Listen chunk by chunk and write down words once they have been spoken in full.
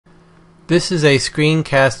This is a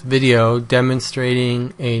screencast video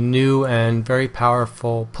demonstrating a new and very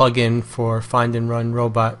powerful plugin for Find and Run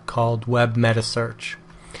Robot called WebMetaSearch.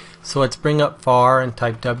 So let's bring up FARR and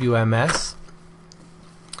type WMS,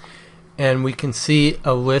 and we can see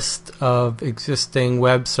a list of existing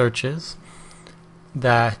web searches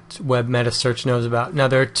that WebMetaSearch knows about. Now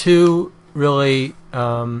there are two really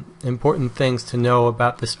important things to know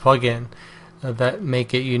about this plugin that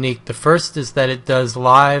make it unique. The first is that it does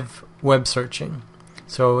live web searching,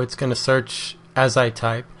 so it's going to search as I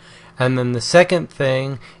type, and then the second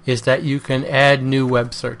thing is that you can add new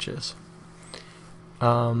web searches.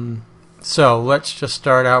 So let's just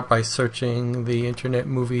start out by searching the Internet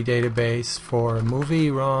Movie Database for movie.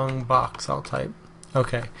 Wrong box, I'll type.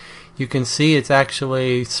 Okay, you can see it's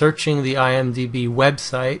actually searching the IMDb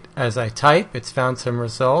website as I type. It's found some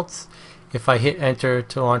results. If I hit enter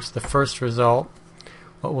to launch the first result,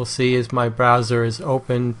 what we'll see is my browser is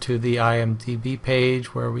open to the IMDb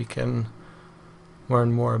page where we can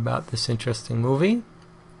learn more about this interesting movie.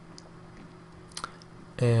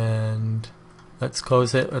 And let's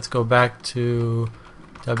close it. Let's go back to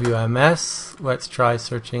WMS. Let's try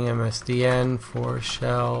searching MSDN for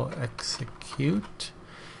shell execute.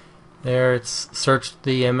 There, it's searched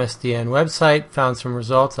the MSDN website, found some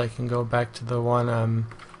results. I can go back to the one I'm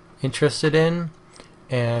interested in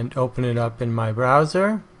and open it up in my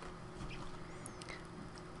browser,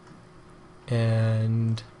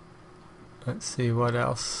 and let's see what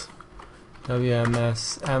else.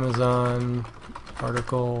 WMS Amazon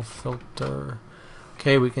article filter.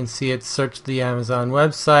 Okay, we can see it searched the Amazon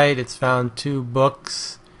website. It's found two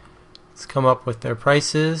books. It's come up with their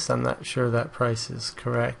prices. I'm not sure that price is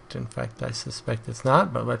correct. In fact, I suspect it's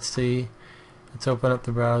not, but let's see. Let's open up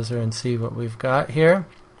the browser and see what we've got here.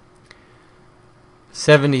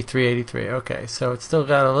 $73.83. Okay, so it's still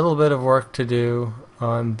got a little bit of work to do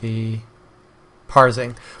on the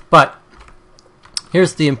parsing, but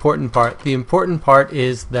here's the important part. The important part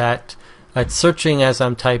is that it's searching as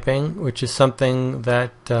I'm typing, which is something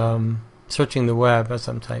that searching the web as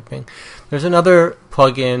I'm typing. There's another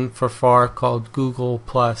plugin for FARR called Google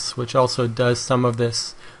Plus, which also does some of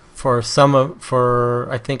this for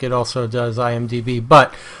I think it also does IMDb.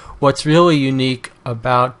 But what's really unique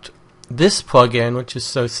about this plugin, which is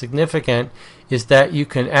so significant, is that you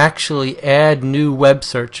can actually add new web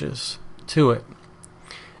searches to it.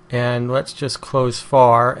 And let's just close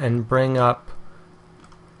FARR and bring up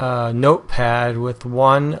Notepad with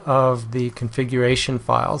one of the configuration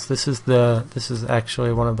files. This is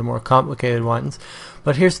actually one of the more complicated ones,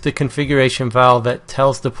 but here's the configuration file that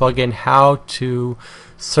tells the plugin how to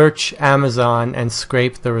search Amazon and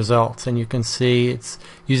scrape the results. And you can see it's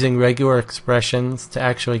using regular expressions to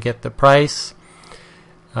actually get the price,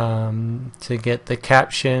 to get the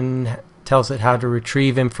caption, tells it how to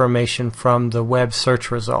retrieve information from the web search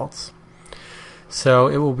results. So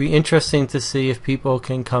it will be interesting to see if people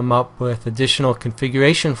can come up with additional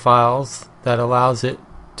configuration files that allows it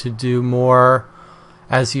to do more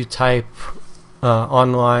as you type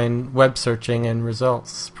online web searching and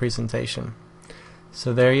results presentation.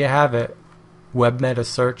 So there you have it,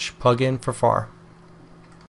 WebMetaSearch plugin for FARR.